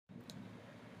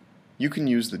you can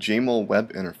use the Jmol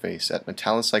web interface at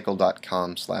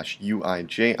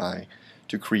metallocycle.com/uiji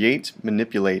to create,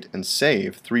 manipulate, and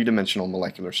save three-dimensional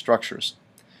molecular structures.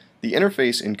 The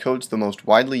interface encodes the most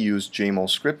widely used Jmol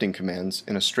scripting commands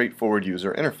in a straightforward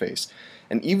user interface,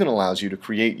 and even allows you to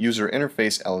create user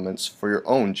interface elements for your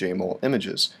own Jmol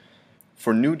images.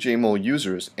 For new Jmol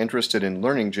users interested in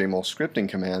learning Jmol scripting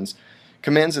commands,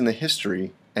 commands in the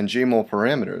history and Jmol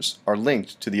parameters are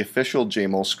linked to the official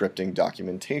Jmol scripting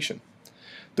documentation.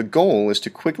 The goal is to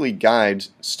quickly guide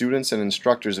students and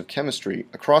instructors of chemistry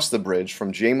across the bridge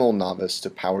from Jmol novice to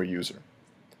power user.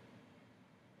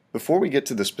 Before we get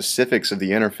to the specifics of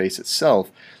the interface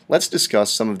itself, let's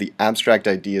discuss some of the abstract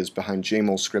ideas behind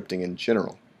Jmol scripting in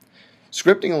general.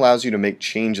 Scripting allows you to make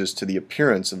changes to the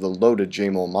appearance of the loaded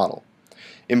Jmol model.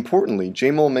 Importantly,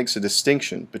 Jmol makes a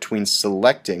distinction between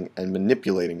selecting and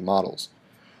manipulating models.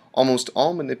 Almost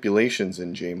all manipulations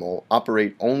in Jmol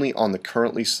operate only on the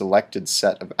currently selected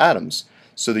set of atoms,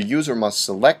 so the user must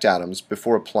select atoms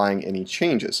before applying any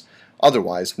changes,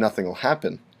 otherwise nothing will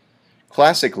happen.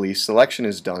 Classically, selection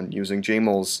is done using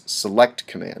Jmol's select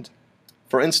command.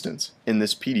 For instance, in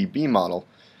this PDB model,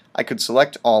 I could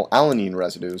select all alanine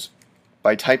residues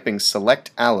by typing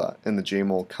select ala in the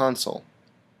Jmol console.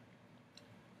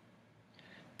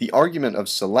 The argument of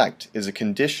select is a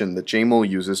condition that Jmol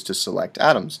uses to select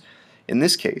atoms. In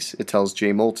this case, it tells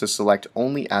Jmol to select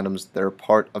only atoms that are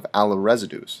part of ala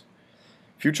residues.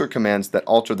 Future commands that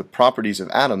alter the properties of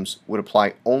atoms would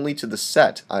apply only to the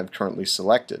set I have currently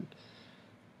selected.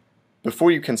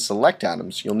 Before you can select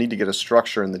atoms, you'll need to get a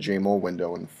structure in the Jmol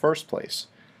window in the first place.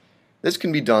 This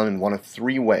can be done in one of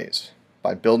three ways: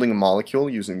 by building a molecule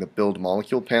using the Build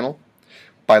Molecule panel,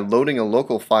 by loading a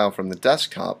local file from the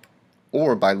desktop,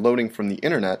 or by loading from the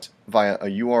internet via a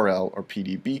URL or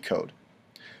PDB code.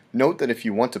 Note that if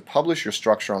you want to publish your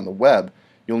structure on the web,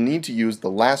 you'll need to use the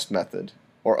last method,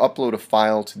 or upload a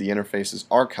file to the interface's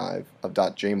archive of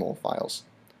 .jmol files.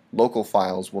 Local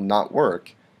files will not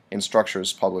work in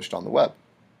structures published on the web.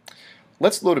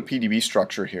 Let's load a PDB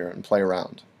structure here and play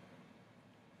around.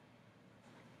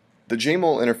 The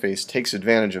Jmol interface takes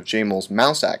advantage of Jmol's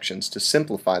mouse actions to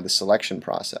simplify the selection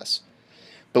process.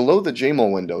 Below the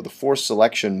Jmol window, the four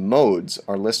selection modes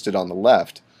are listed on the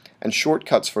left, and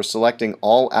shortcuts for selecting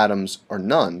all atoms or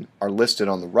none are listed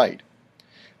on the right.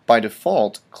 By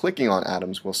default, clicking on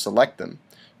atoms will select them.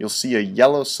 You'll see a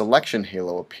yellow selection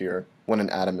halo appear when an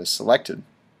atom is selected.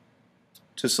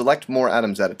 To select more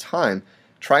atoms at a time,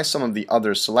 try some of the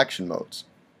other selection modes.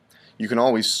 You can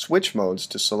always switch modes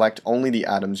to select only the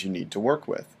atoms you need to work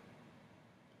with.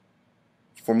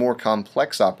 For more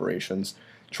complex operations,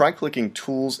 try clicking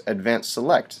Tools Advanced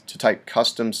Select to type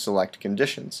custom select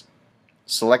conditions.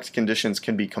 Select conditions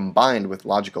can be combined with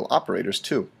logical operators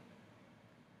too.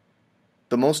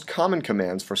 The most common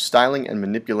commands for styling and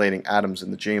manipulating atoms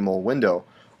in the Jmol window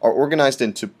are organized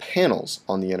into panels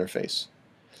on the interface.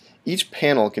 Each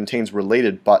panel contains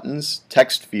related buttons,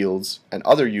 text fields, and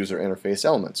other user interface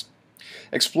elements.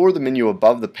 Explore the menu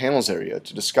above the panels area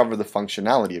to discover the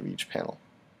functionality of each panel.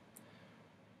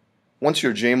 Once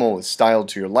your Jmol is styled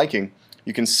to your liking,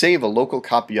 you can save a local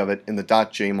copy of it in the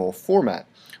 .jmol format,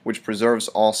 which preserves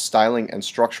all styling and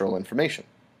structural information.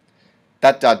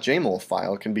 That .jmol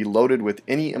file can be loaded with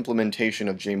any implementation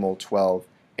of Jmol 12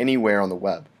 anywhere on the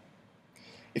web.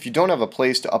 If you don't have a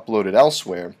place to upload it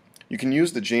elsewhere, you can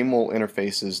use the Jmol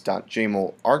interface's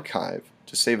 .jmol archive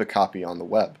to save a copy on the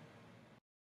web.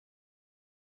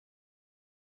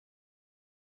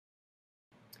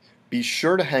 Be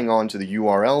sure to hang on to the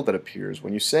URL that appears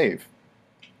when you save.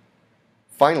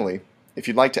 Finally, if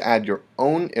you'd like to add your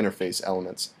own interface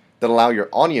elements that allow your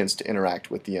audience to interact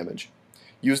with the image,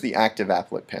 use the Active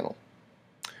Applet panel.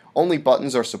 Only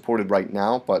buttons are supported right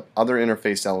now, but other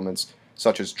interface elements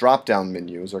such as drop-down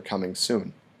menus are coming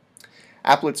soon.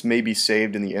 Applets may be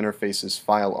saved in the interface's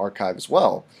file archive as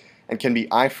well, and can be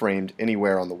iframed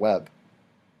anywhere on the web.